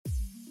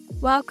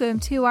Welcome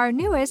to our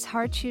newest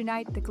Hearts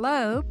Unite the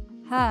Globe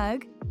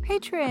Hug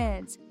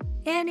patrons.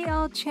 Annie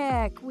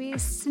Olczyk, we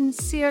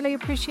sincerely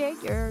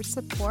appreciate your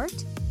support.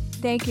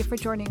 Thank you for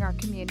joining our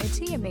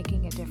community and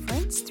making a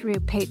difference through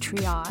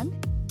Patreon.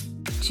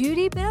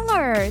 Judy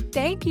Miller,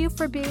 thank you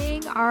for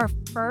being our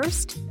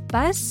first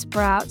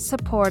Buzzsprout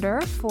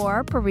supporter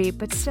for Bereaved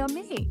But Still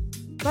Me.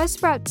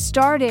 Buzzsprout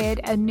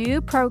started a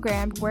new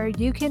program where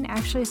you can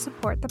actually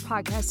support the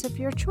podcast of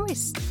your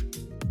choice.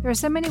 There are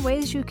so many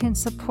ways you can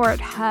support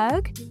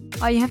HUG.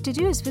 All you have to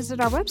do is visit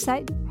our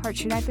website,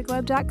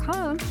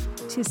 heartsunitetheglobe.com,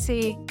 to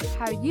see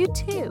how you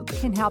too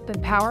can help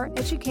empower,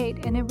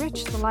 educate, and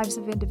enrich the lives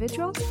of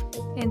individuals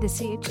in the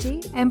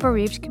CHD and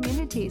bereaved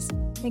communities.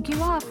 Thank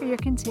you all for your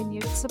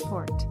continued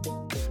support.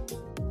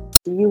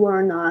 You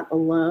are not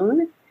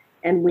alone,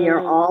 and we are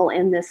all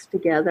in this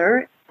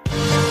together.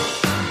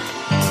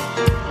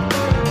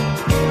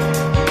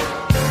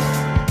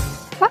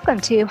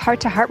 Welcome to Heart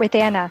to Heart with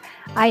Anna.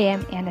 I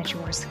am Anna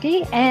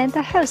Jaworski and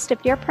the host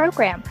of your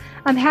program.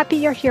 I'm happy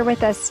you're here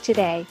with us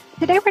today.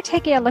 Today we're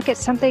taking a look at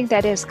something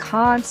that is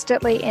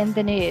constantly in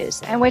the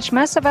news and which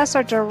most of us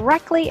are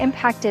directly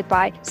impacted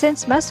by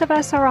since most of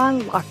us are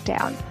on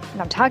lockdown.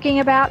 And I'm talking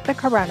about the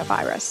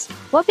coronavirus.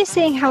 We'll be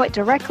seeing how it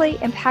directly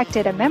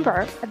impacted a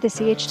member of the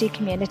CHD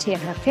community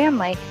and her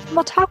family, and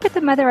we'll talk with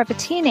the mother of a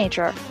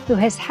teenager who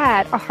has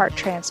had a heart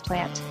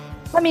transplant.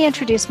 Let me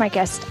introduce my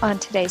guest on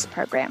today's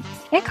program.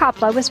 Ann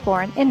Koplow was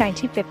born in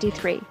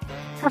 1953.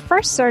 Her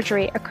first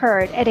surgery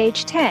occurred at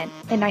age 10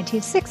 in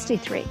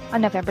 1963 on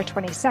November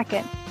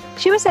 22nd.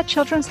 She was at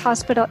Children's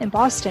Hospital in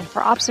Boston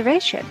for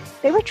observation.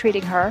 They were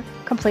treating her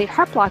complete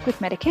heart block with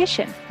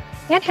medication.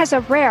 Ann has a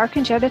rare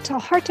congenital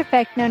heart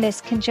defect known as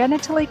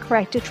congenitally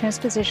corrected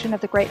transposition of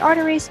the great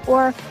arteries,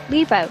 or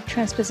LEVO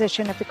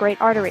transposition of the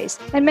great arteries.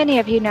 And many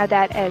of you know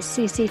that as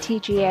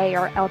CCTGA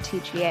or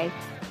LTGA.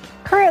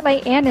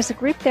 Currently, Ann is a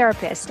group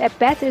therapist at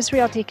Beth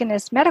Israel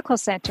Deaconess Medical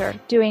Center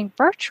doing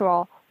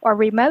virtual or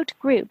remote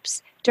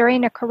groups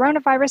during a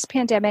coronavirus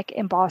pandemic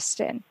in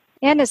Boston.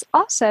 Ann is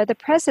also the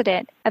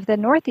president of the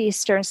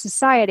Northeastern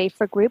Society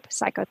for Group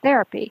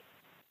Psychotherapy.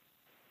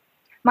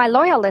 My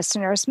loyal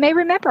listeners may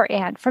remember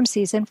Ann from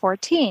season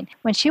 14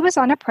 when she was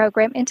on a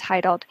program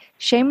entitled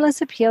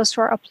Shameless Appeals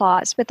for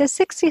Applause with a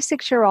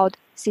 66-year-old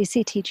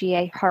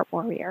CCTGA heart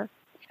warrior.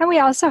 And we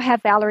also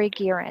have Valerie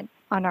Guerin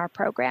on our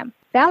program.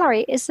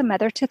 Valerie is the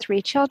mother to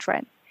 3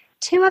 children.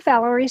 2 of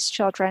Valerie's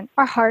children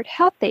are heart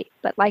healthy,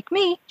 but like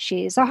me,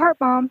 she's a heart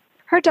mom.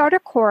 Her daughter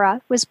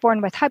Cora was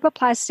born with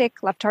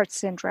hypoplastic left heart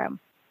syndrome.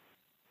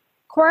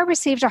 Cora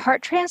received a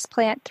heart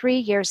transplant 3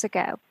 years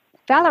ago.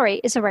 Valerie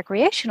is a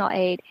recreational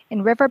aide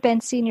in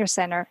Riverbend Senior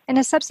Center and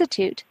a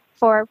substitute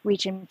for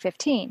Region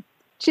 15.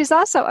 She's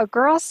also a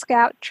Girl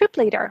Scout troop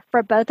leader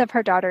for both of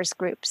her daughters'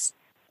 groups.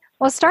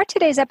 We'll start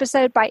today's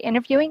episode by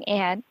interviewing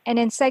Ann, and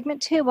in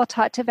segment 2, we'll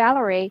talk to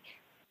Valerie.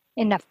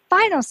 In the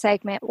final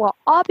segment, we'll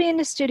all be in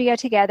the studio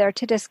together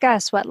to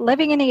discuss what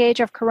living in the age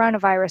of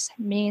coronavirus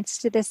means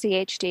to the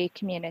CHD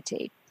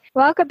community.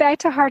 Welcome back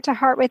to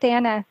Heart with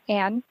Anna.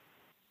 Ann.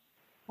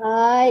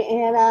 Hi,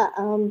 Anna.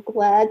 I'm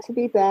glad to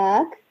be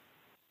back.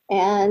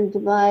 And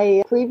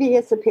my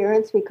previous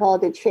appearance, we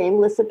called it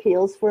Shameless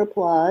Appeals for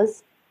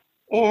Applause.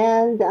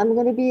 And I'm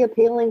going to be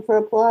appealing for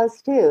applause,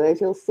 too,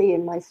 as you'll see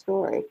in my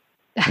story.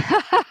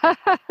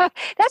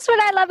 That's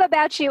what I love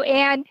about you,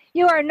 Ann.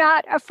 You are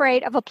not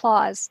afraid of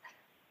applause.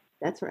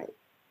 That's right.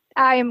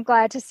 I am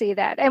glad to see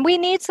that. And we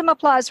need some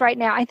applause right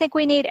now. I think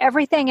we need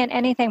everything and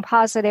anything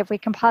positive we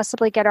can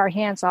possibly get our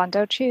hands on,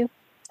 don't you?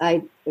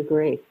 I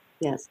agree.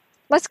 Yes.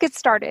 Let's get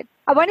started.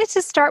 I wanted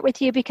to start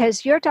with you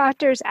because your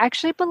doctors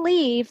actually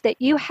believe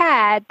that you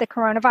had the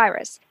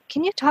coronavirus.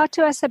 Can you talk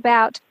to us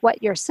about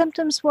what your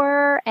symptoms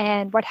were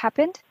and what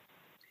happened?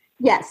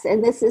 Yes,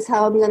 and this is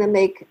how I'm going to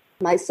make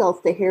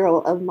myself the hero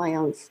of my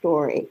own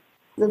story.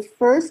 The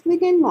first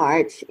week in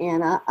March,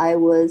 Anna, I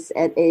was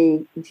at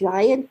a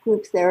giant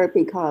group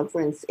therapy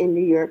conference in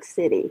New York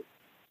City,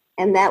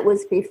 and that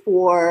was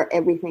before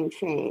everything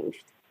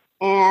changed.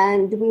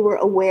 And we were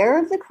aware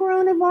of the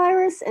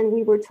coronavirus, and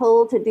we were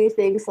told to do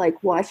things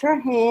like wash our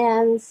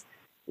hands,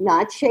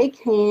 not shake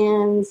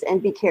hands,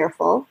 and be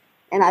careful.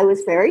 And I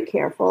was very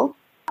careful.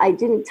 I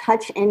didn't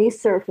touch any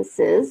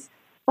surfaces,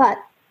 but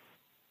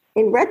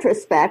in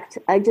retrospect,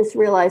 I just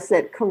realized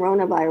that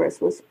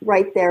coronavirus was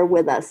right there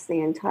with us the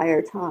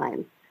entire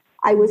time.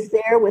 I was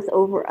there with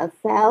over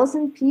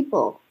 1,000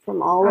 people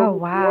from all over the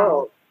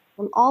world.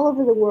 From all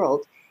over the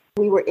world.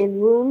 We were in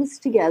rooms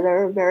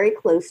together, very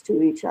close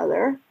to each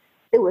other.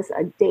 It was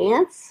a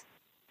dance.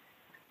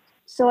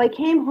 So I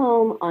came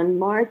home on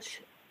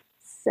March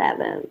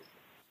 7th,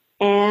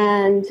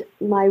 and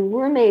my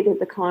roommate at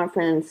the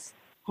conference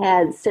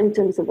had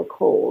symptoms of a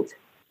cold.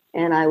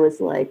 And I was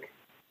like,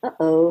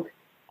 uh-oh.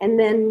 And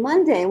then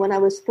Monday, when I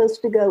was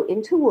supposed to go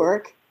into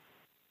work,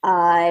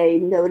 I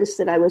noticed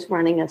that I was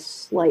running a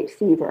slight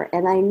fever,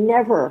 and I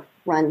never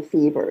run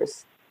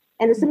fevers.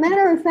 And as a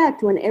matter of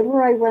fact,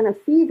 whenever I run a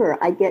fever,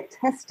 I get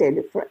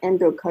tested for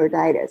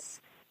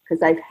endocarditis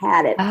because I've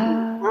had it 3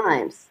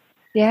 times.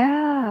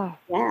 Yeah.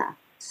 Yeah.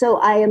 So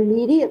I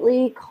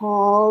immediately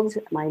called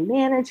my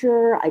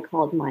manager, I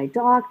called my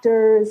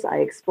doctors, I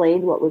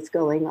explained what was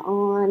going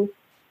on,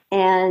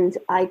 and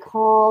I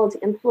called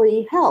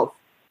employee health.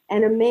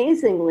 And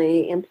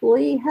amazingly,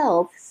 employee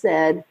health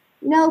said,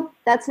 nope,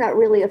 that's not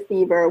really a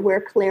fever. We're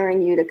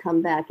clearing you to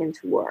come back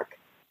into work.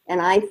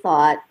 And I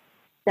thought,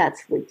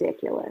 that's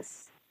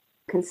ridiculous,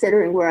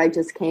 considering where I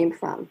just came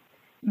from.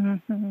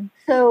 Mm-hmm.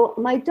 So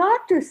my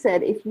doctor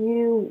said, if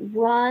you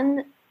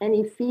run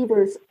any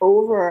fevers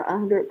over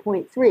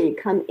 100.3,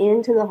 come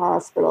into the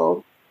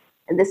hospital,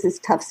 and this is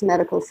Tufts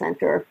Medical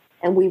Center,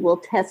 and we will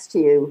test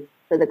you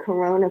for the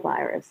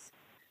coronavirus.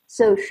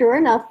 So sure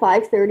enough,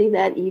 5:30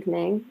 that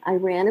evening, I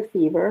ran a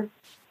fever.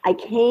 I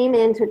came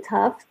into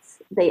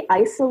Tufts. They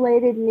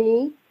isolated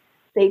me.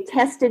 They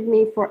tested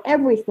me for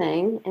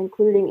everything,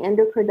 including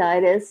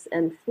endocarditis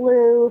and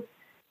flu.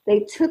 They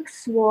took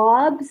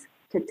swabs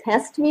to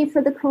test me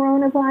for the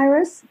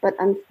coronavirus, but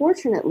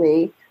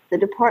unfortunately, the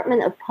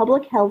Department of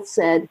Public Health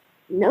said,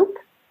 nope,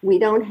 we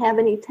don't have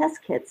any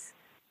test kits.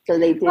 So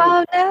they did.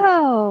 Oh,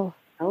 no.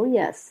 Oh,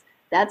 yes.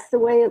 That's the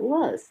way it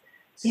was.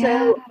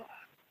 So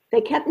they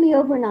kept me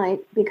overnight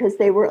because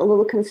they were a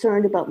little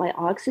concerned about my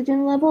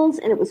oxygen levels.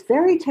 And it was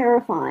very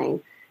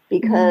terrifying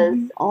because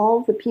all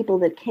the people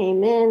that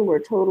came in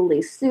were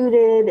totally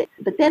suited.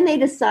 But then they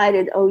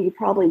decided, oh, you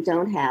probably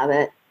don't have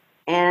it.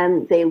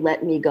 And they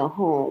let me go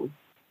home.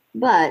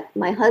 But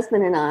my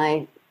husband and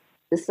I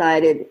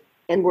decided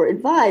and were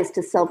advised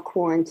to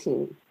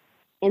self-quarantine.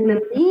 In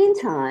the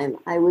meantime,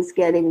 I was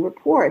getting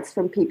reports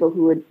from people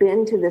who had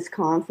been to this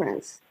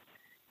conference.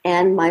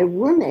 And my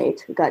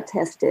roommate got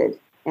tested,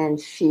 and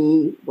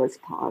she was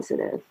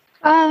positive.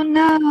 Oh,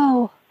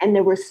 no. And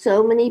there were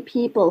so many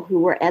people who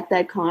were at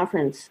that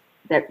conference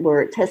that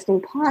were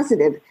testing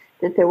positive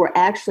that there were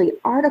actually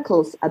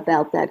articles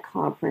about that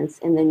conference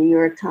in the New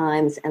York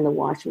Times and the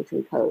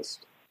Washington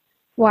Post.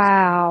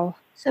 Wow.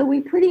 So we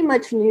pretty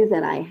much knew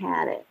that I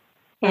had it.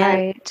 And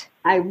right.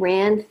 I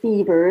ran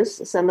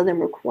fevers. Some of them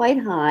were quite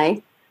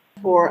high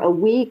for a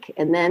week.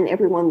 And then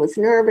everyone was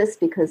nervous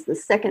because the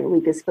second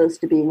week is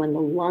supposed to be when the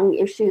lung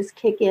issues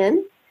kick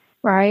in.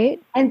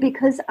 Right. And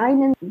because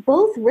I'm in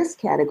both risk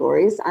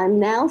categories, I'm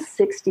now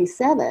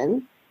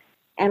 67,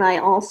 and I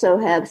also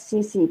have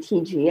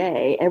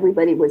CCTGA.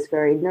 Everybody was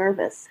very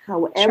nervous.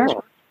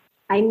 However,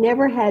 I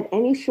never had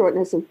any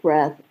shortness of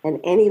breath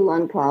and any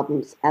lung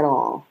problems at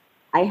all.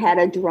 I had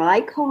a dry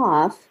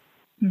cough,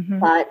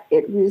 but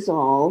it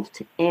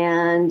resolved.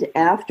 And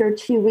after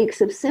 2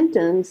 weeks of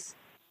symptoms,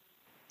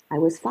 I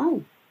was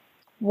fine.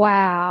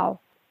 Wow.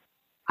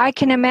 I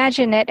can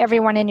imagine that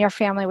everyone in your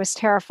family was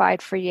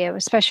terrified for you,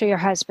 especially your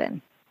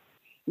husband.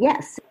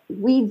 Yes,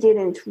 we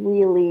didn't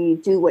really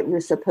do what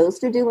you're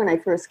supposed to do when I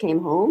first came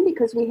home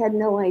because we had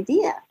no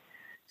idea.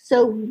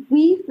 So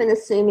we've been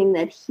assuming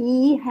that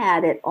he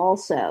had it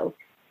also.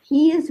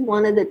 He is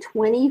one of the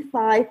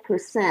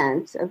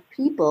 25% of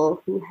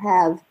people who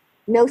have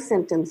no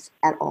symptoms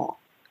at all.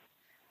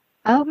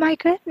 Oh, my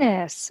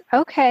goodness.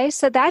 Okay,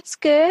 so that's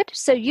good.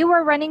 So you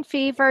were running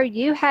fever.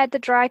 You had the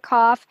dry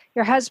cough.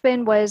 Your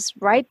husband was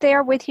right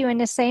there with you in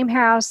the same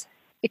house,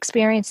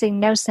 experiencing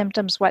no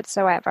symptoms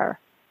whatsoever.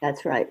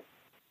 That's right.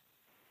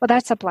 Well,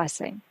 that's a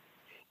blessing.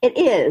 It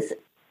is.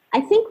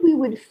 I think we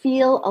would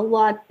feel a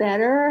lot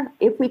better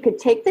if we could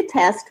take the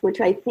test,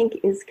 which I think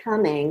is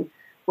coming,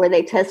 where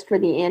they test for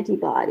the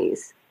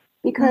antibodies.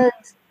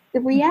 Because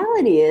the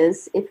reality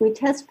is, if we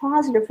test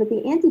positive for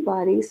the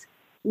antibodies,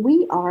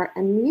 we are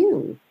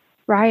immune.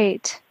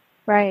 Right,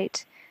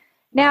 right.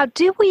 Now,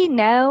 do we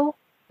know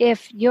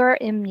if you're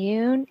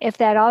immune, if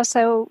that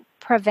also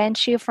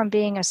prevents you from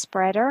being a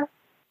spreader?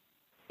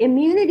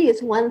 Immunity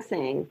is one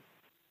thing.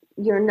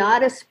 You're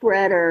not a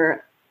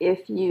spreader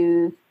if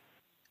you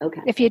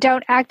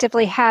don't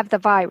actively have the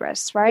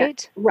virus,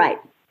 right? Yeah, right.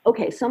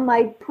 Okay, so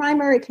my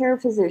primary care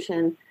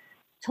physician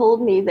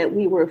told me that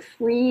we were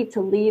free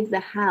to leave the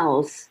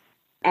house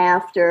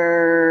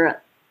after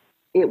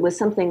it was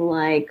something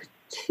like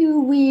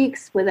 2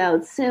 weeks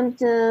without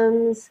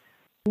symptoms,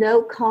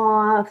 no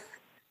cough,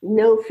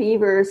 no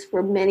fevers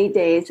for many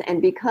days.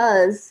 And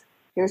because,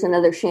 here's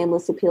another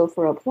shameless appeal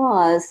for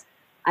applause,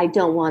 I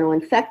don't want to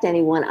infect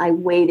anyone, I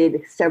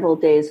waited several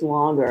days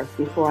longer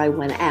before I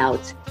went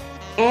out.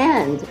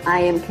 And I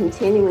am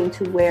continuing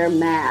to wear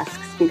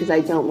masks because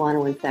I don't want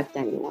to infect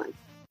anyone.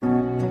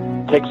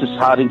 Texas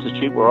Heart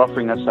Institute were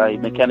offering us a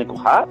mechanical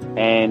heart,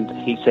 and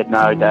he said,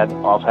 no, Dad,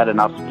 I've had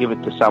enough. Give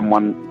it to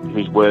someone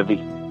who's worthy.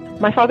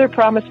 My father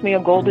promised me a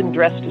golden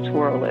dress to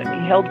twirl in.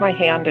 He held my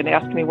hand and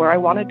asked me where I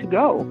wanted to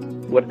go.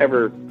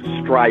 Whatever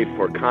strife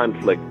or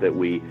conflict that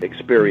we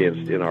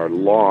experienced in our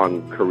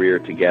long career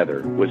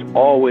together was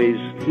always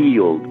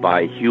healed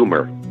by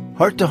humor.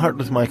 Heart to Heart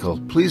with Michael.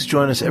 Please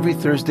join us every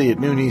Thursday at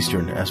noon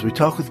Eastern as we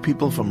talk with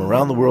people from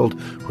around the world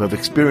who have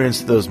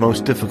experienced those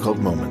most difficult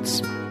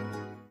moments.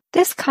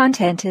 This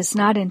content is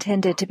not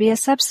intended to be a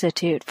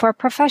substitute for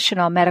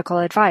professional medical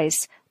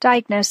advice,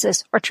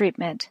 diagnosis, or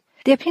treatment.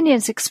 The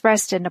opinions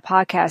expressed in the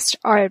podcast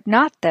are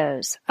not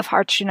those of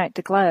Hearts Unite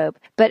the Globe,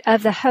 but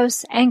of the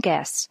hosts and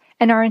guests,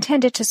 and are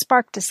intended to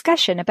spark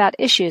discussion about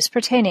issues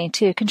pertaining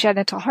to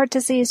congenital heart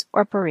disease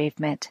or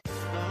bereavement.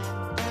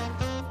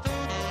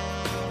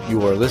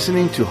 You are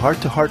listening to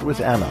Heart with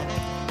Anna.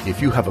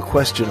 If you have a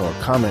question or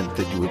comment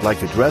that you would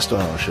like addressed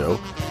on our show,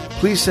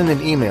 please send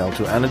an email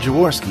to Anna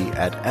Jaworski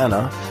at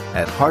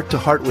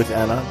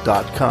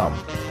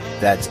anna@hearttoheartwithanna.com.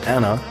 That's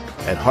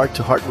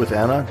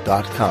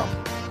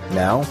anna@hearttoheartwithanna.com.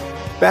 Now,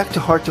 back to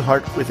Heart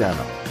with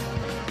Anna.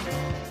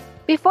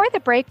 Before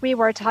the break, we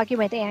were talking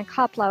with Ann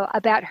Koplow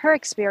about her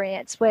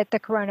experience with the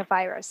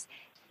coronavirus.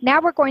 Now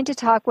we're going to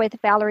talk with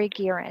Valerie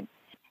Guerin.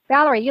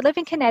 Valerie, you live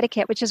in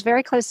Connecticut, which is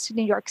very close to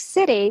New York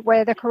City,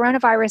 where the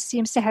coronavirus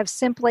seems to have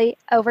simply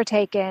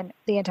overtaken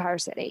the entire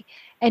city.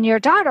 And your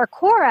daughter,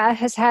 Cora,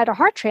 has had a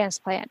heart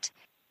transplant.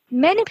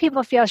 Many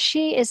people feel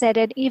she is at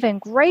an even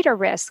greater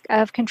risk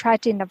of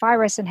contracting the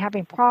virus and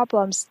having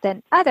problems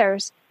than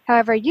others.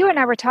 However, you and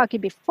I were talking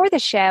before the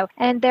show,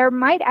 and there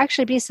might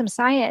actually be some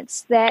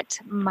science that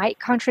might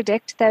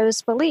contradict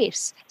those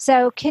beliefs.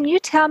 So can you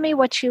tell me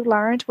what you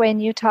learned when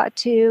you talked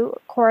to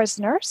Cora's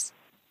nurse?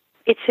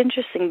 It's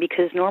interesting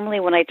because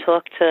normally when I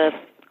talk to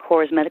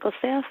Cora's medical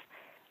staff,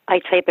 I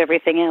type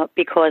everything out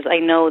because I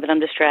know that I'm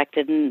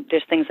distracted and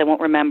there's things I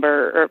won't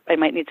remember or I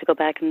might need to go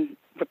back and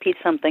repeat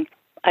something.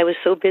 I was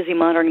so busy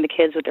monitoring the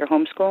kids with their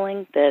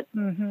homeschooling that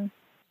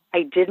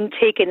I didn't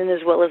take it in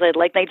as well as I'd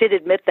like. And I did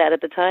admit that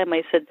at the time.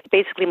 I said,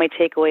 basically my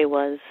takeaway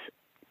was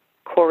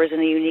Cora's in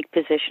a unique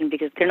position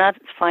because they're not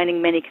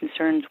finding many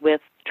concerns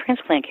with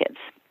transplant kids.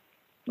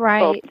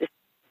 Right. Well,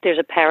 there's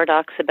a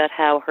paradox about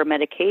how her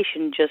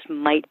medication just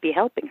might be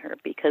helping her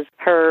because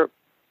her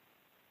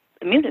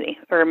immunity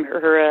or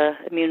her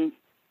immune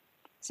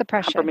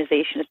suppression,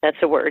 compromisation, if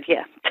that's a word,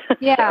 yeah.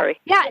 Yeah. Sorry.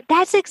 Yeah,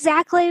 that's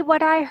exactly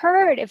what I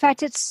heard. In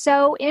fact, it's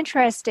so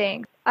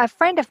interesting. A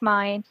friend of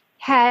mine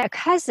had a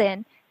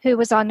cousin who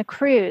was on the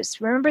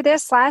cruise. Remember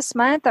this last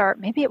month, or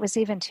maybe it was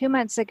even 2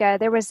 months ago?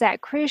 There was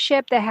that cruise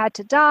ship that had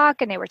to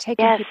dock, and they were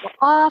taking people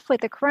off with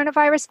the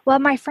coronavirus. Well,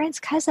 my friend's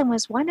cousin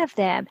was one of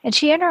them, and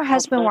she and her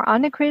husband were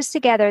on the cruise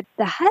together.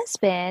 The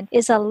husband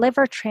is a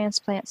liver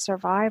transplant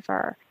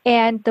survivor,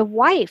 and the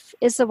wife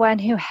is the one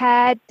who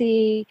had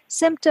the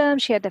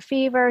symptoms. She had the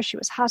fever. She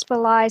was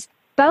hospitalized.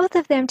 Both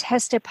of them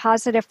tested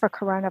positive for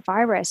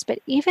coronavirus, but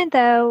even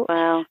though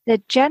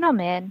the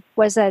gentleman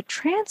was a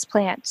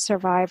transplant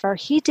survivor,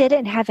 he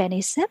didn't have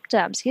any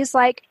symptoms. He's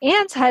like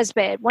Ann's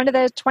husband, one of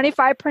those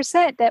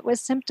 25% that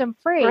was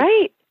symptom-free.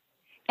 Right.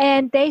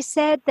 And they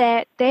said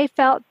that they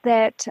felt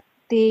that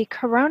the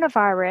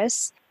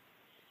coronavirus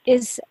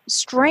is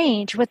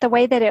strange with the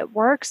way that it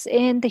works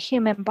in the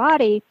human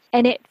body,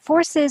 and it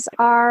forces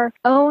our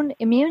own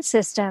immune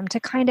system to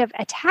kind of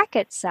attack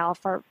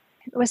itself, or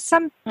it was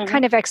some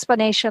kind of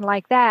explanation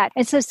like that.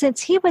 And so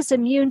since he was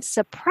immune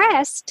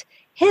suppressed,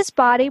 his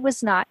body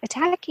was not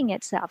attacking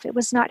itself. It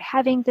was not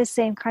having the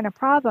same kind of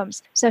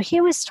problems. So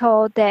he was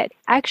told that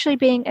actually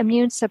being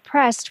immune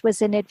suppressed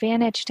was an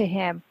advantage to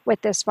him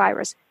with this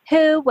virus.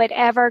 Who would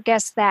ever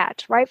guess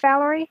that? Right,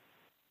 Valerie?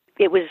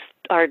 It was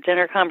our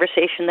dinner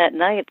conversation that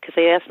night because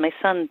I asked my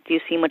son, do you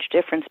see much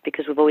difference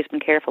because we've always been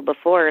careful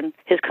before? And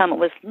his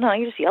comment was, no,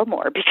 you just yell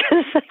more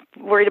because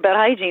I'm worried about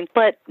hygiene.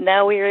 But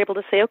now we were able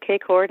to say, okay,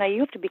 Cora, now you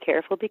have to be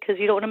careful because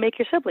you don't want to make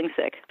your siblings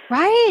sick.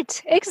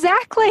 Right,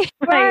 exactly.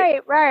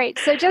 Right.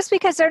 So just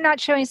because they're not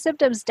showing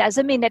symptoms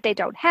doesn't mean that they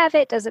don't have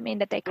it, doesn't mean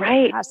that they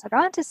can't pass it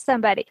on to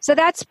somebody. So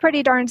that's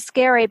pretty darn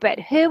scary, but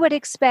who would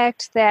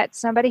expect that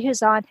somebody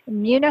who's on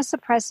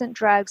immunosuppressant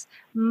drugs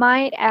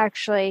might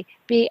actually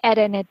be at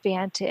an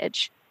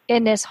advantage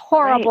in this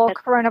horrible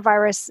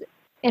coronavirus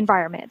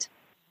environment?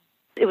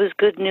 It was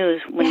good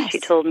news when she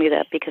told me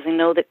that because I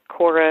know that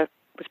Cora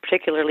was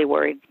particularly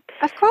worried.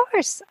 Of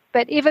course.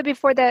 But even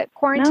before the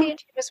quarantine,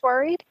 she was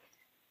worried?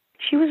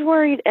 She was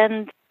worried,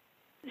 and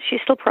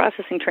she's still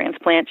processing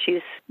transplant.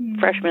 She's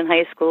freshman in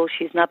high school.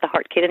 She's not the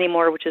heart kid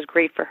anymore, which is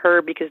great for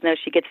her because now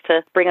she gets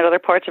to bring out other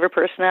parts of her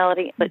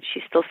personality, but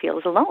she still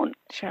feels alone.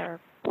 Sure.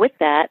 With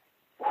that,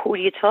 who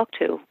do you talk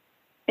to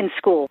in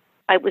school?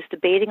 I was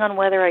debating on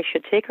whether I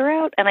should take her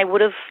out, and I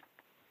would have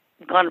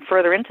gone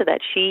further into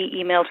that. She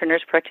emailed her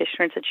nurse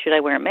practitioner and said, should I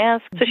wear a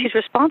mask? So she's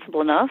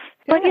responsible enough.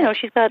 But,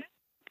 she's got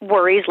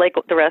worries like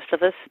the rest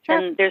of us. Sure.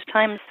 And there's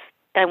times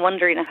I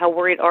wonder, how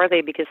worried are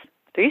they? Because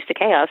they're used to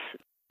chaos.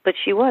 But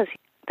she was.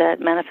 That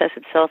manifests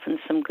itself in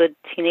some good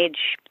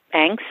teenage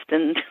angst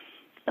and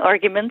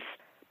arguments.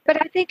 But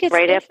I think it's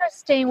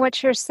interesting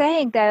what you're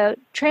saying, though.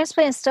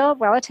 Transplant is still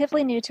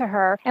relatively new to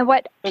her. And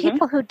what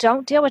people who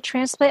don't deal with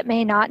transplant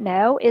may not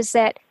know is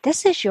that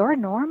this is your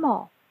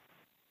normal.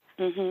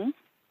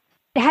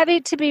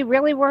 Having to be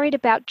really worried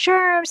about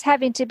germs,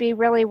 having to be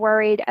really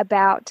worried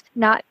about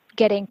not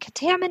getting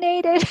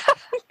contaminated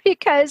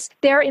because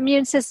their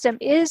immune system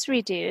is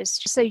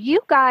reduced. So you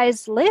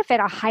guys live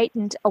at a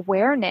heightened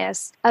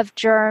awareness of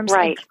germs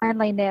and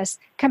cleanliness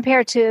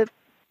compared to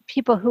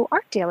people who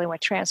aren't dealing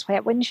with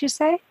transplant, wouldn't you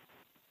say?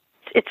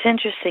 It's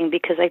interesting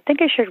because I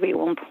think I shared with you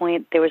at one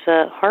point, there was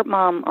a heart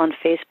mom on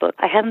Facebook.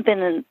 I haven't been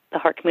in the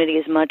heart community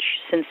as much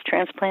since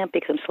transplant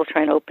because I'm still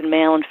trying to open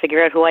mail and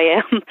figure out who I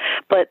am.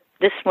 But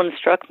this one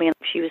struck me.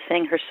 She was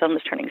saying her son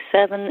was turning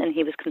 7 and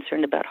he was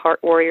concerned about heart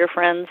warrior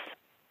friends.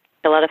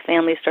 A lot of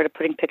families started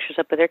putting pictures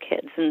up of their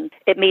kids, and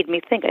it made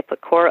me think. I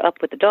put Cora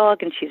up with the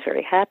dog, and she's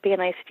very happy,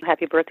 and I said,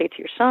 happy birthday to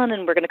your son,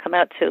 and we're going to come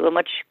out to a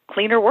much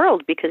cleaner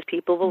world because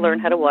people will learn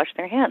how to wash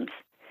their hands.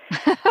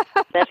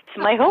 That's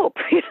my hope,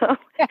 you know.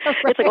 Yeah, right.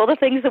 It's like all the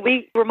things that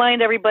we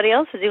remind everybody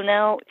else to do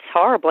now. It's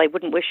horrible. I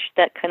wouldn't wish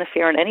that kind of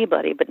fear on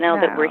anybody, but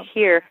now that we're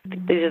here,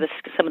 these are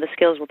some of the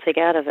skills we'll take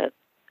out of it.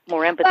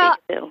 More empathy,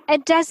 too.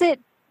 And does it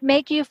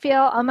make you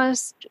feel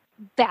almost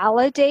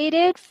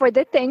validated for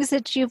the things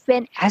that you've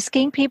been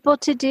asking people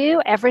to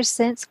do ever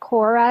since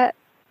Cora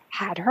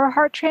had her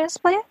heart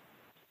transplant?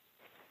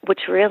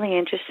 What's really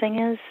interesting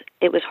is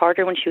it was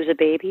harder when she was a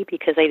baby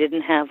because I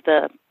didn't have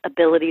the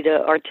ability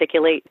to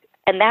articulate,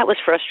 and that was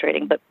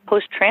frustrating. But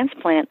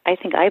post-transplant, I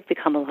think I've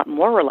become a lot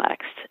more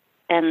relaxed,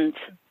 and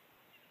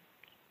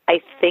I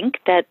think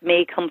that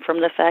may come from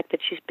the fact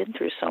that she's been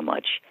through so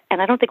much.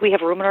 And I don't think we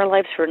have room in our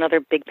lives for another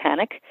big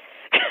panic.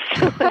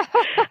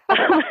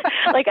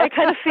 Like, I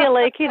kind of feel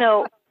like, you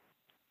know,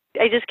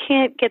 I just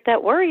can't get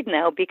that worried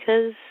now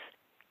because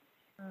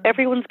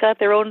everyone's got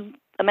their own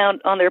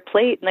amount on their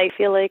plate, and I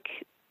feel like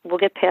we'll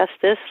get past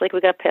this like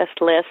we got past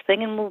the last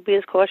thing, and we'll be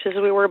as cautious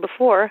as we were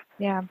before.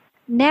 Yeah.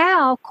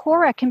 Now,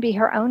 Cora can be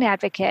her own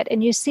advocate,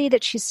 and you see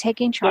that she's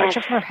taking charge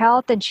of her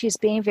health, and she's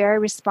being very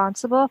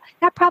responsible.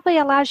 That probably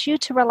allows you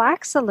to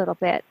relax a little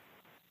bit.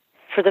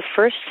 For the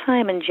first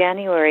time in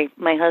January,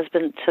 my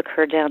husband took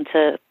her down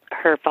to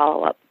her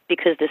follow-up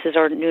because this is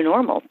our new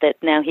normal, that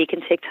now he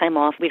can take time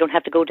off. We don't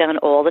have to go down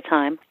all the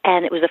time.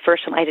 And it was the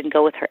first time I didn't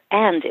go with her,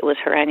 and it was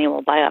her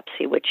annual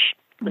biopsy, which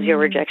was your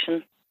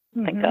rejection.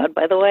 Thank God,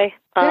 by the way.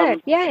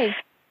 Good. Yay.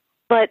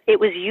 But it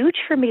was huge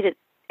for me to,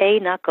 A,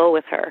 not go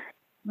with her,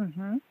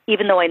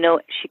 even though I know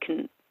she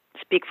can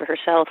speak for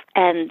herself,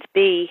 and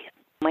B,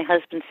 my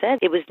husband said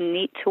it was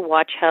neat to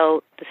watch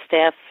how the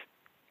staff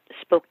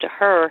spoke to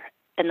her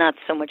and not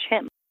so much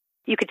him.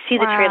 You could see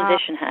the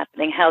transition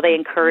happening, how they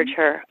encourage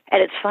her.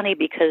 And it's funny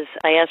because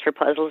I asked for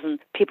puzzles, and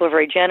people are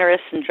very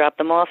generous and dropped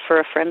them off for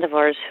a friend of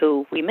ours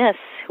who we miss,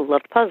 who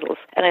loved puzzles.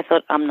 And I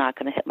thought, I'm not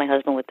going to hit my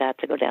husband with that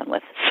to go down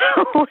with.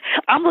 So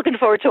I'm looking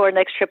forward to our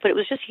next trip, but it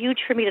was just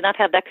huge for me to not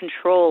have that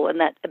control and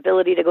that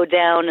ability to go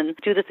down and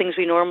do the things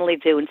we normally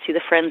do and see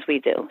the friends we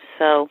do.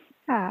 So,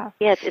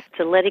 it's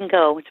a letting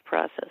go. It's a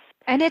process.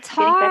 And it's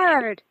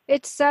hard.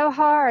 It's so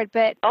hard,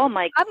 but oh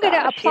my gosh, I'm going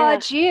to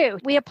applaud you.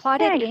 We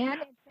applauded Anne in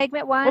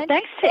segment 1. Well,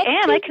 thanks to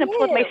Anne. I can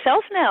applaud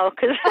myself now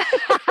because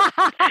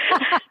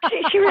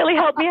she really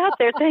helped me out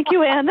there. Thank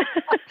you, Anne.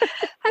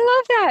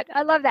 I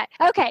love that.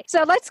 Okay,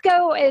 so let's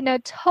go in a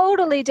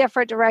totally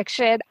different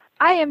direction.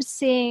 I am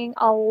seeing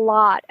a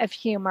lot of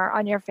humor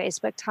on your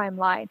Facebook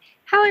timeline.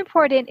 How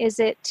important is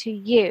it to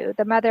you,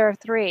 the mother of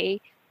three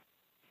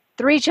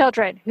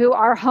children who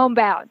are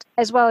homebound,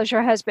 as well as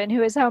your husband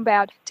who is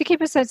homebound, to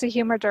keep a sense of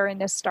humor during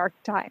this stark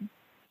time?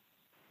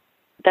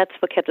 That's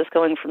what kept us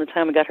going from the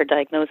time we got her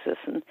diagnosis.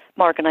 And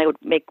Mark and I would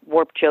make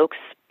warped jokes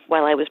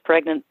while I was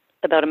pregnant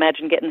about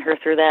imagine getting her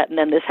through that and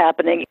then this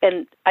happening.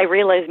 And I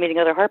realized meeting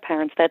other heart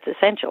parents, that's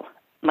essential.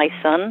 My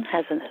son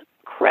has an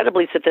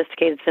incredibly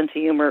sophisticated sense of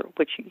humor,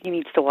 which he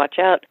needs to watch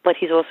out, but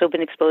he's also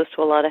been exposed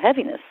to a lot of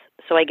heaviness.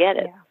 So I get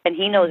it. Yeah. And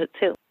he knows it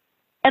too.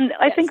 And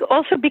I think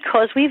also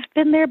because we've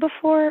been there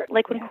before,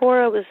 like when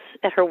Cora was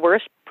at her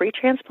worst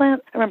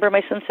pre-transplant, I remember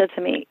my son said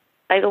to me,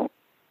 I don't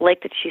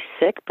like that she's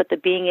sick, but the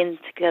being in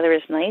together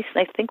is nice.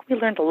 And I think we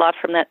learned a lot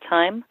from that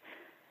time.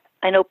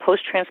 I know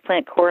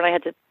post-transplant, Cora and I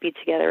had to be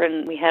together,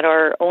 and we had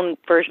our own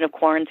version of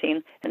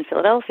quarantine in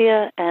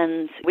Philadelphia,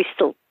 and we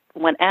still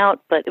went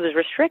out, but it was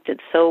restricted.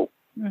 So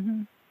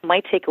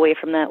my takeaway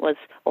from that was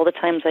all the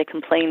times I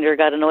complained or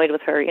got annoyed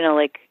with her,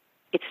 like,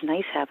 it's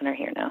nice having her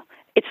here now.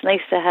 It's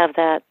nice to have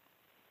that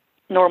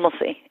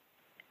normalcy.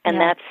 And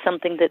that's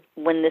something that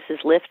when this is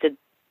lifted,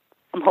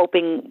 I'm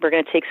hoping we're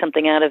going to take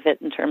something out of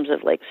it in terms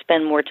of, like,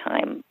 spend more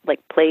time,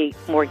 like, play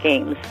more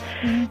games,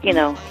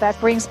 That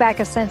brings back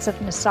a sense of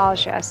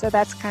nostalgia, so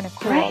that's kind of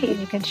cool. Right. And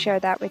you can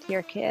share that with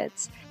your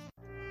kids.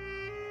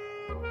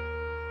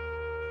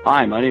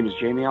 Hi, my name is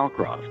Jamie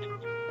Alcroft,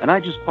 and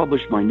I just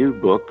published my new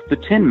book, The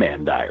Tin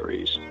Man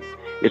Diaries.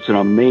 It's an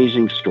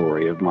amazing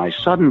story of my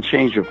sudden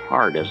change of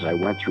heart as I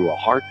went through a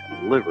heart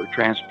and liver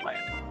transplant.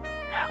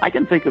 I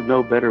can think of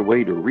no better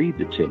way to read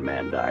the Tin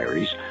Man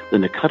Diaries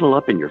than to cuddle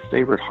up in your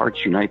favorite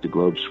Hearts Unite the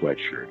Globe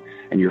sweatshirt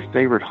and your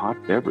favorite hot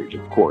beverage,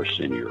 of course,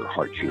 in your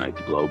Hearts Unite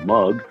the Globe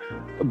mug,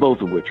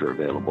 both of which are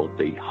available at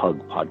the Hug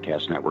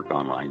Podcast Network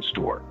online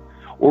store,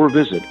 or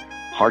visit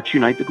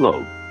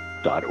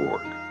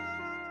heartsunitetheglobe.org.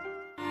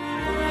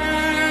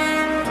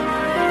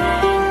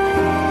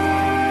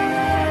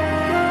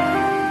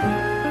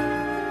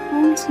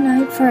 Home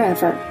Tonight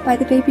Forever by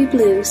the Baby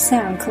Blue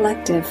Sound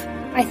Collective.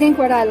 I think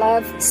what I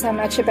love so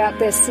much about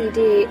this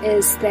CD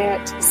is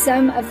that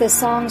some of the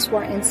songs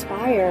were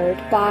inspired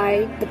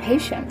by the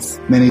patients.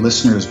 Many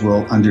listeners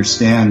will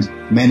understand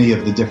many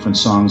of the different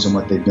songs and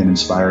what they've been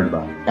inspired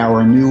by.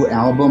 Our new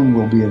album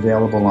will be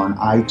available on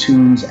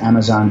iTunes,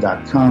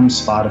 Amazon.com,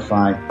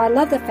 Spotify. I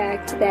love the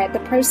fact that the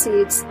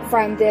proceeds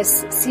from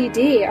this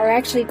CD are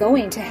actually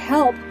going to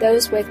help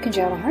those with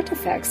congenital heart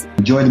defects.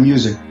 Enjoy the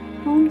music.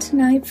 Home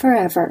Tonight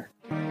Forever.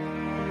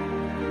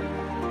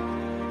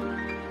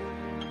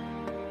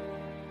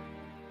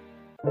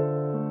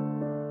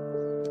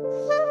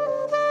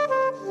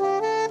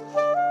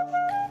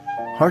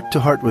 Heart to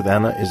Heart with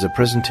Anna is a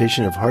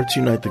presentation of Hearts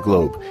Unite the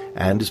Globe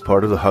and is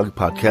part of the Hug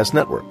Podcast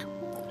Network.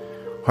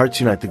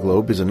 Hearts Unite the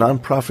Globe is a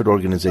non-profit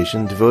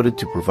organization devoted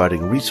to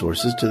providing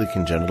resources to the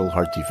congenital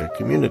heart defect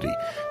community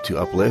to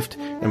uplift,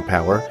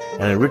 empower,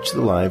 and enrich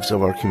the lives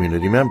of our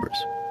community members.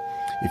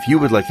 If you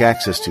would like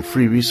access to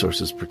free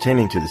resources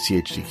pertaining to the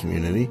CHD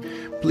community,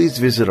 please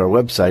visit our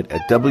website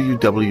at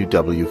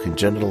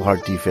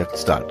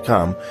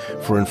www.congenitalheartdefects.com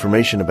for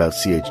information about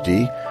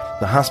CHD,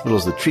 the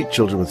hospitals that treat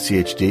children with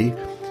CHD,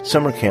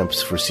 summer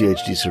camps for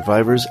CHD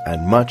survivors,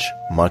 and much,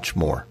 much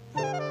more.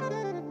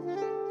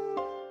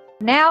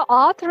 Now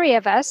all three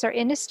of us are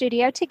in the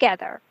studio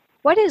together.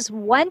 What is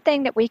one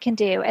thing that we can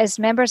do as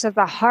members of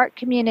the heart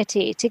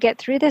community to get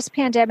through this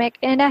pandemic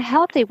in a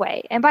healthy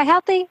way? And by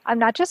healthy, I'm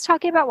not just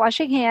talking about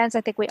washing hands.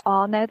 I think we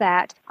all know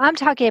that. I'm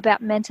talking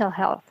about mental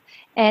health.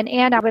 And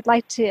Anne, I would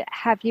like to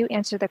have you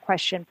answer the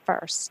question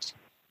first.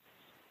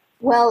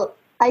 Well,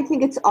 I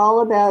think it's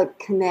all about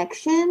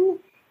connection.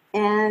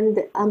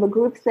 And I'm a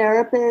group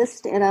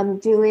therapist, and I'm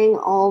doing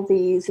all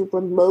these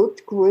remote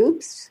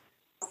groups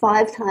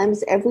 5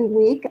 times every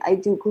week. I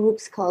do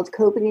groups called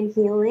Coping and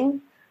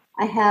Healing.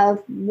 I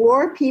have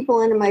more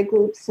people in my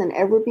groups than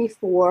ever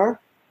before.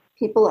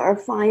 People are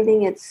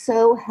finding it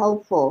so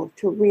helpful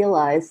to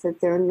realize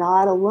that they're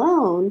not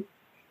alone.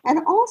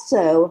 And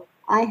also,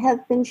 I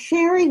have been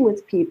sharing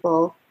with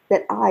people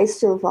that I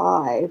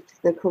survived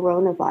the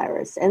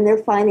coronavirus, and they're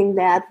finding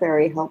that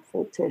very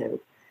helpful too.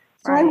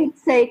 So I would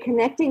say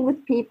connecting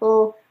with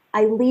people.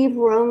 I leave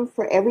room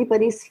for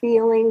everybody's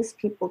feelings.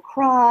 People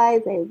cry,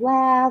 they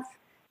laugh,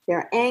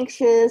 they're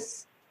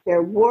anxious,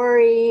 they're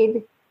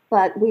worried,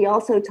 but we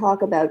also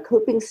talk about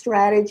coping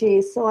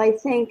strategies. So I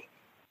think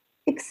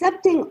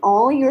accepting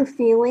all your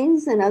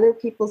feelings and other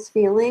people's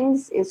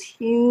feelings is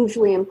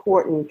hugely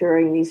important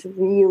during these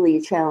really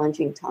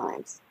challenging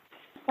times.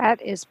 That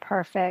is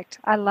perfect.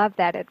 I love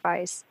that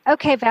advice.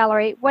 Okay,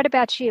 Valerie, what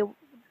about you?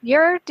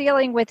 You're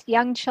dealing with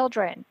young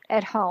children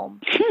at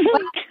home.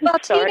 Well,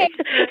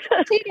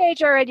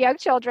 teenager and young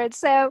children.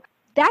 So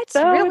that's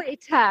really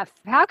tough.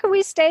 How can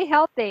we stay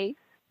healthy?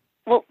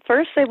 Well,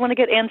 first I want to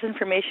get Anne's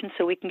information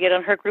so we can get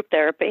on her group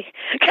therapy,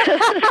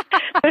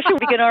 especially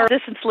begin our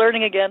distance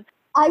learning again.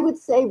 I would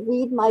say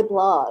read my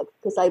blog,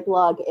 because I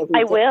blog every day.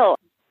 I will.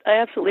 I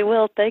absolutely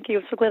will. Thank you.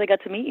 I'm so glad I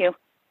got to meet you.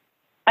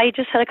 I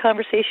just had a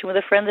conversation with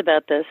a friend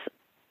about this.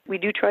 We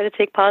do try to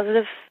take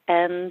positive,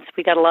 and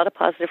we got a lot of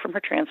positive from her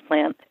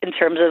transplant in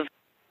terms of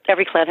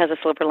every cloud has a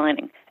silver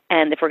lining.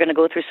 And if we're going to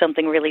go through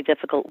something really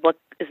difficult, what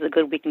is the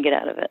good we can get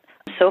out of it?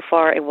 So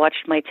far, I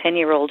watched my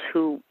 10-year-old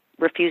who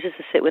refuses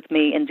to sit with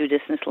me and do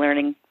distance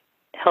learning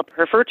help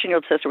her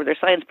 14-year-old sister with her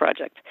science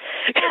project.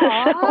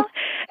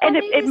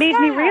 It made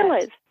me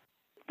realize,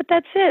 but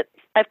that's it.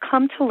 I've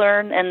come to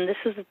learn, and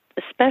this is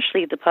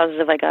especially the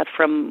positive I got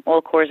from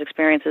all CORE's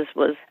experiences,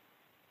 was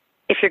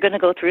if you're going to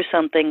go through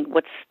something,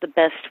 what's the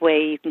best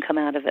way you can come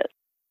out of it?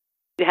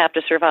 You have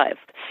to survive.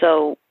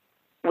 So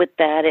with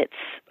that, it's,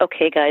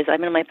 okay, guys,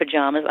 I'm in my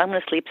pajamas. I'm going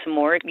to sleep some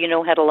more. You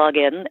know how to log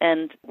in.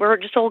 And we're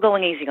just all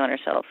going easy on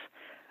ourselves.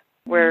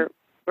 We're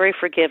very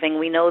forgiving.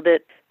 We know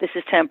that this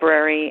is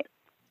temporary.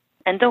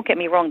 And don't get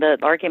me wrong, the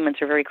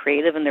arguments are very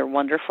creative and they're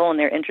wonderful and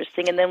they're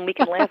interesting. And then we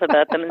can laugh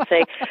about them and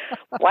say,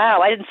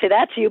 wow, I didn't say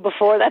that to you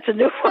before. That's a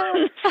new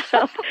one.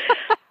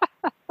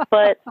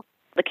 But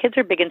the kids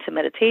are big into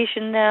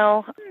meditation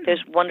now.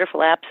 There's wonderful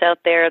apps out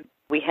there.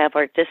 We have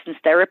our distance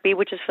therapy,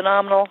 which is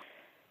phenomenal.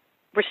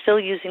 We're still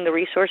using the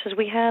resources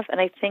we have. And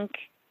I think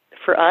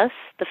for us,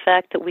 the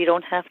fact that we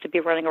don't have to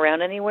be running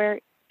around anywhere,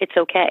 it's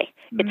okay.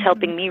 It's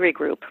helping me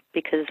regroup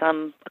because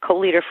I'm a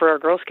co-leader for our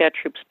Girl Scout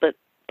troops, but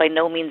by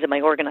no means am I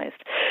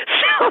organized.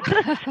 So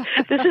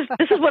this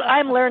is what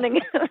I'm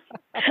learning.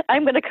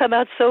 I'm going to come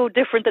out so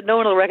different that no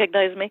one will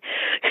recognize me.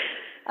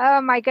 Oh,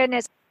 my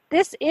goodness.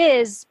 This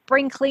is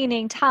spring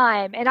cleaning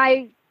time, and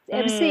I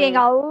am seeing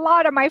a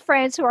lot of my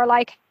friends who are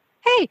like,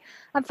 hey,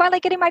 I'm finally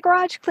getting my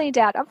garage cleaned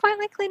out. I'm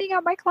finally cleaning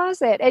out my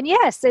closet. And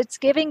yes, it's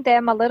giving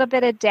them a little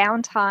bit of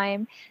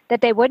downtime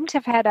that they wouldn't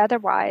have had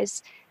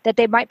otherwise, that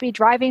they might be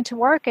driving to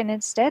work, and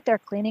instead they're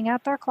cleaning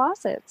out their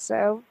closet.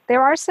 So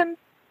there are some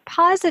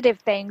positive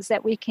things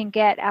that we can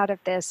get out of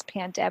this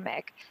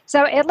pandemic.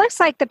 So it looks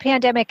like the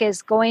pandemic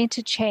is going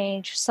to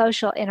change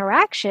social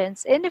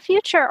interactions in the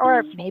future,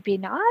 or maybe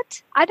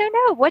not. I don't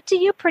know. What do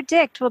you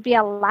predict will be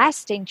a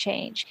lasting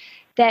change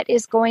that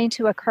is going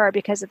to occur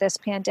because of this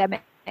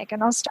pandemic?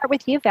 And I'll start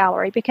with you,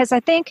 Valerie, because I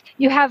think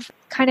you have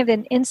kind of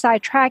an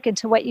inside track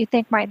into what you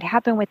think might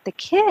happen with the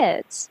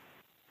kids.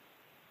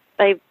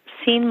 I've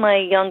seen my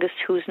youngest,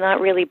 who's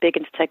not really big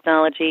into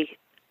technology,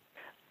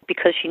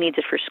 because she needs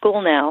it for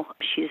school now.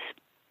 She's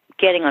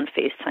getting on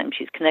FaceTime.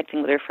 She's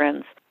connecting with her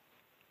friends,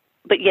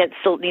 but yet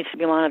still needs to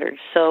be monitored.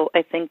 So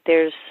I think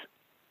there's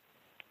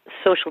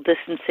social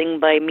distancing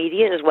by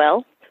media as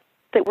well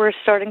that we're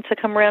starting to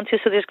come around to.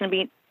 So there's going to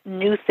be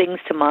new things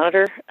to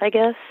monitor, I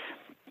guess.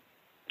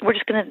 We're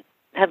just going to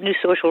have new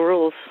social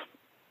rules.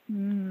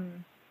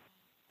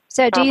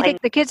 So do you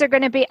think the kids are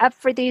going to be up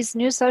for these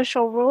new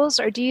social rules,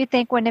 or do you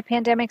think when the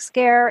pandemic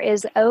scare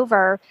is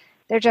over,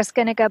 they're just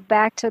going to go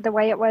back to the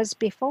way it was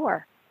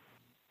before?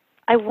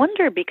 I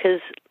wonder,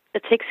 because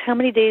it takes how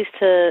many days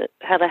to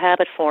have a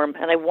habit form,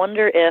 and I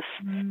wonder if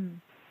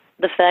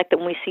the fact that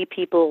when we see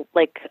people,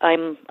 like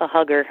I'm a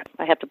hugger,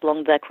 I have to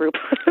belong to that group,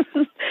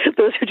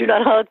 those who do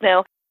not hug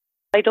now,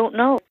 I don't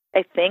know.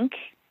 I think,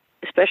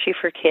 especially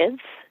for kids,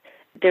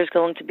 there's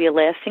going to be a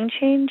lasting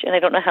change, and I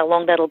don't know how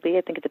long that'll be.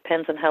 I think it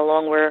depends on how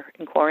long we're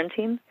in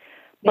quarantine.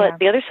 But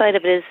the other side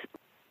of it is,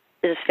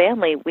 as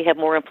family, we have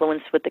more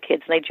influence with the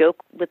kids. And I joke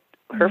with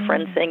her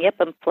friends saying, yep,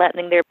 I'm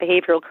flattening their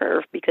behavioral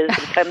curve, because by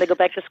the time they go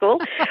back to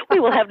school, we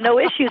will have no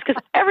issues,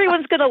 because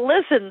everyone's going to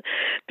listen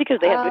because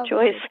they have no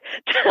choice.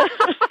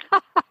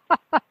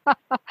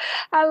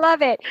 I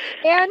love it.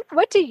 And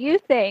what do you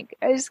think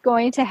is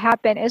going to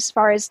happen as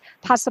far as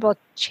possible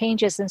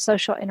changes in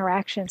social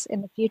interactions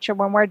in the future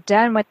when we're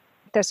done with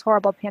this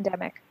horrible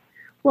pandemic?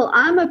 Well,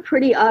 I'm a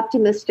pretty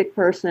optimistic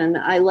person.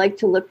 I like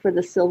to look for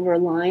the silver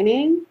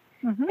lining.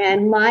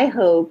 And my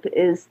hope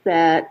is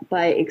that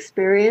by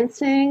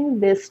experiencing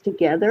this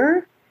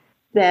together,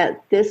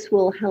 that this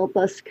will help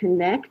us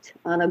connect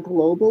on a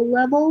global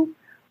level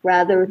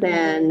rather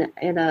than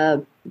in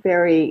a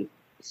very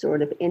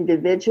sort of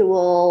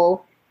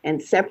individual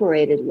and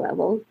separated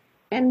level.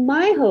 And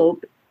my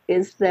hope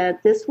is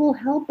that this will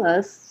help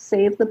us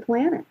save the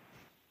planet.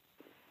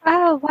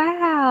 Oh,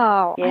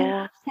 wow. Yeah. I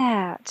love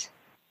that.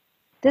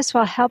 This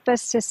will help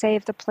us to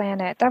save the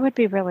planet. That would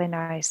be really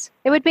nice.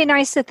 It would be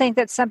nice to think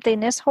that something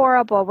this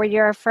horrible, where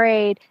you're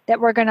afraid that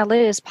we're going to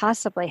lose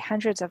possibly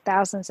hundreds of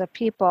thousands of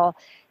people,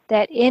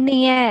 that in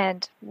the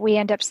end, we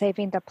end up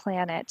saving the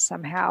planet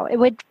somehow. It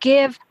would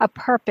give a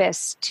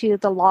purpose to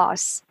the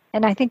loss.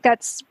 And I think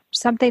that's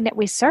something that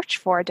we search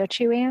for, don't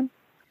you, Anne?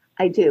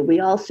 I do. We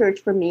all search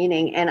for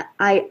meaning. And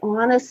I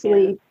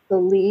honestly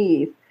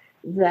believe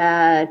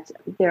that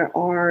there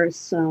are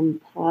some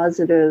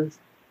positive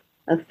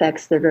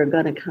effects that are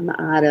going to come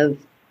out of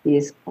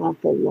these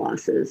awful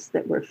losses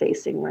that we're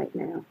facing right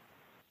now.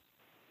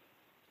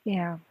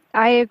 Yeah,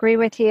 I agree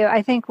with you.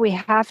 I think we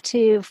have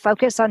to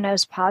focus on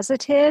those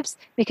positives,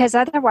 because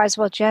otherwise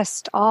we'll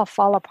just all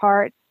fall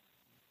apart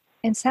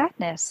in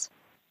sadness.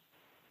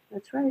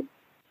 That's right.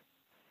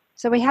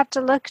 So we have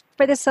to look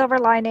for the silver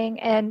lining,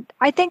 and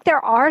I think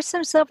there are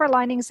some silver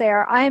linings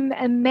there. I'm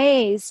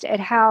amazed at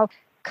how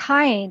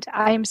kind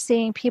I'm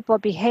seeing people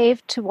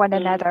behave to one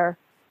another.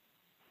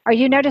 Are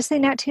you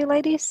noticing that too,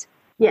 ladies?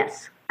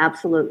 Yes,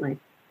 absolutely.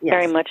 Yes.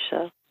 Very much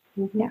so.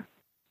 Yeah.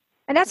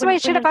 And that's the way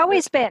it should have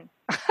always been.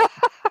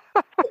 But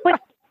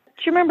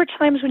do you remember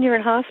times when you're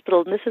in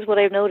hospital, and this is what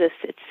I've noticed,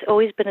 it's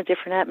always been a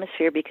different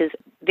atmosphere, because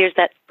there's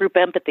that group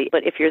empathy.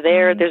 But if you're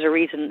there, there's a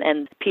reason,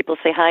 and people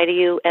say hi to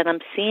you. And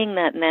I'm seeing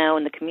that now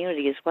in the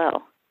community as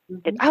well.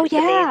 It's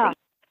amazing.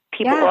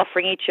 People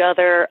offering each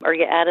other, are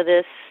you out of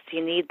this? Do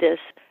you need this?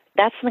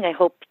 That's something I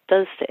hope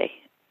does stay.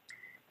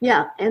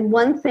 Yeah, and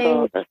one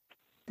thing,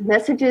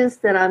 messages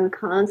that I'm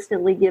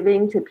constantly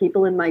giving to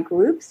people in my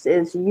groups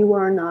is, you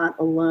are not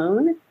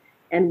alone,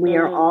 and we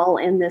are all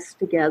in this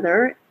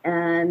together.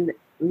 And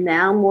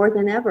now more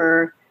than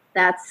ever,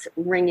 that's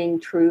ringing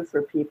true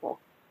for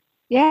people.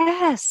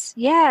 Yes,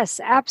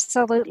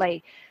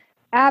 absolutely.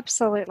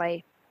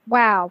 Absolutely.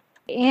 Wow.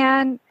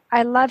 And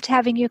I loved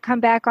having you come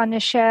back on the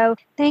show.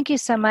 Thank you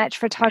so much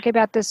for talking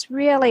about this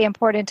really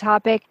important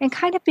topic and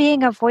kind of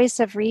being a voice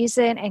of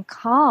reason and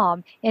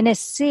calm in a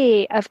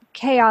sea of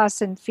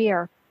chaos and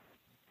fear.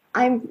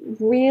 I'm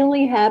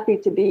really happy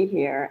to be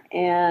here.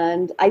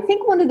 And I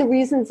think one of the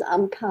reasons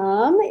I'm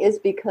calm is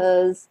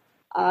because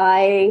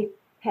I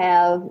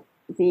have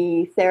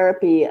the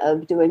therapy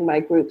of doing my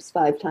groups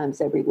 5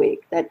 times every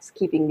week. That's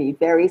keeping me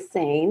very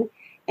sane.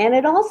 And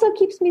it also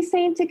keeps me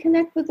sane to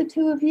connect with the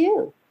two of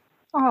you.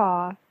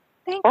 Aw,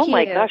 thank you. Oh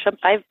my gosh,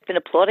 I've been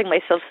applauding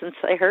myself since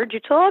I heard you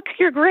talk.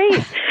 You're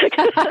great.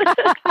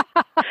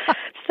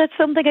 That's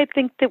something I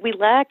think that we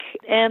lack,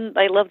 and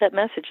I love that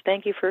message.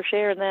 Thank you for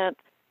sharing that.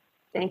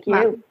 Thank you.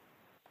 Wow.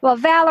 Well,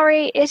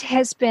 Valerie, it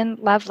has been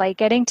lovely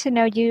getting to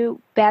know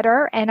you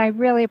better, and I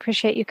really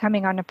appreciate you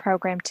coming on the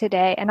program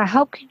today, and I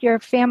hope your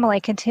family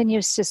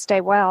continues to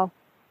stay well.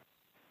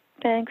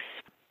 Thanks.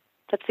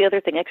 That's the other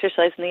thing.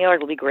 Exercise in the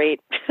yard will be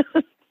great.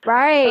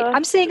 Right.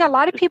 I'm seeing a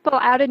lot of people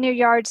out in their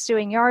yards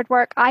doing yard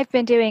work. I've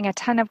been doing a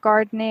ton of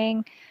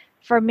gardening.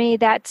 For me,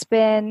 that's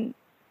been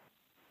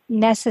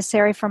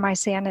necessary for my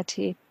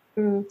sanity.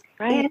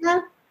 Right.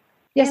 Anna?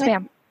 Yes,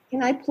 ma'am.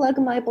 Can I plug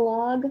my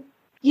blog?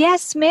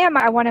 Yes, ma'am.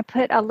 I want to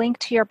put a link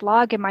to your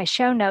blog in my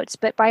show notes,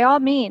 but by all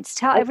means,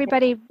 tell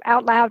everybody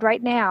out loud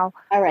right now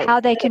how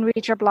they can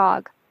read your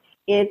blog.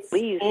 It's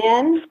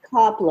Ann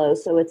Koplow,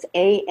 so it's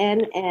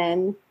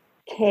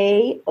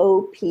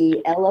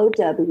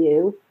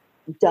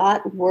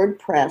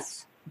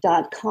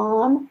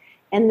ANNKOPLOW.wordpress.com.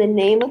 And the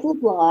name of the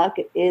blog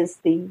is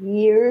The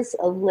Years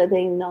of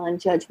Living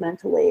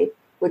Non-Judgmentally,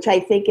 which I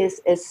think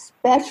is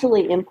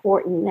especially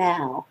important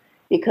now,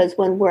 because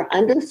when we're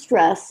under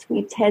stress,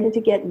 we tend to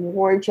get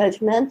more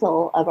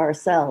judgmental of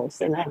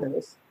ourselves and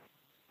others.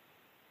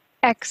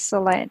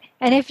 Excellent.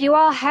 And if you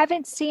all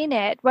haven't seen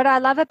it, what I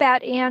love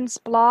about Ann's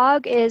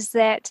blog is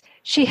that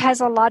she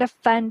has a lot of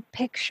fun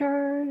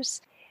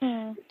pictures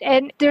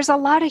and there's a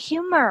lot of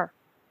humor.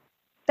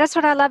 That's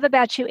what I love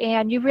about you,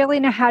 Ann. You really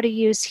know how to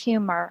use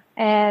humor.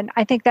 And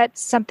I think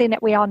that's something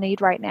that we all need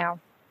right now.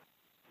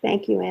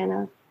 Thank you,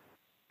 Anna.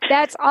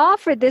 That's all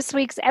for this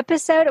week's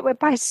episode. It went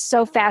by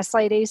so fast,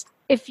 ladies.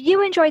 If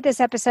you enjoyed this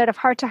episode of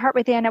Heart to Heart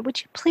with Anna,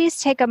 would you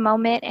please take a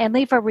moment and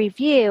leave a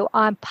review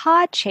on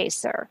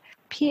Podchaser?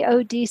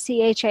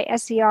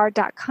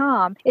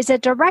 Podchaser.com is a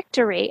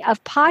directory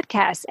of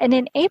podcasts. And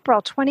in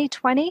April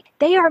 2020,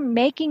 they are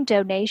making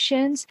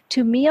donations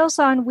to Meals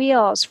on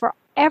Wheels for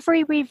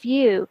every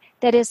review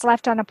that is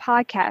left on a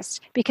podcast,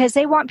 because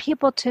they want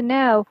people to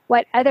know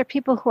what other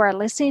people who are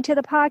listening to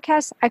the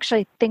podcast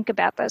actually think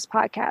about those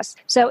podcasts.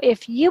 So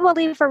if you will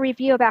leave a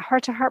review about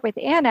Heart to Heart with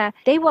Anna,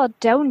 they will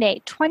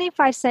donate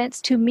 25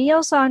 cents to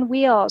Meals on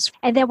Wheels.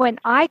 And then when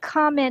I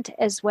comment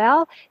as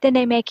well, then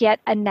they make yet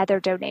another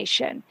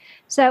donation.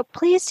 So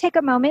please take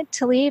a moment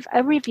to leave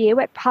a review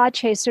at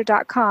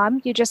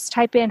podchaser.com. You just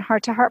type in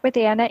Heart to Heart with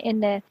Anna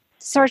in the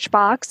search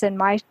box and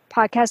my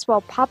podcast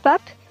will pop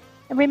up.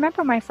 And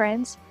remember, my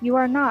friends, you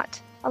are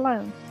not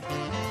alone.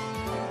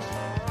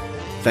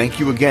 Thank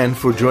you again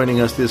for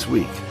joining us this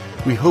week.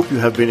 We hope you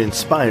have been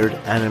inspired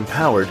and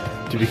empowered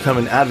to become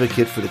an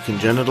advocate for the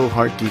congenital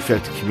heart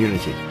defect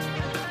community.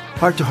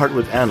 Heart to Heart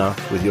with Anna,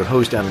 with your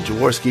host Anna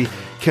Jaworski,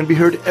 can be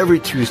heard every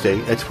Tuesday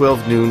at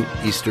 12 noon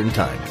Eastern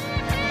Time.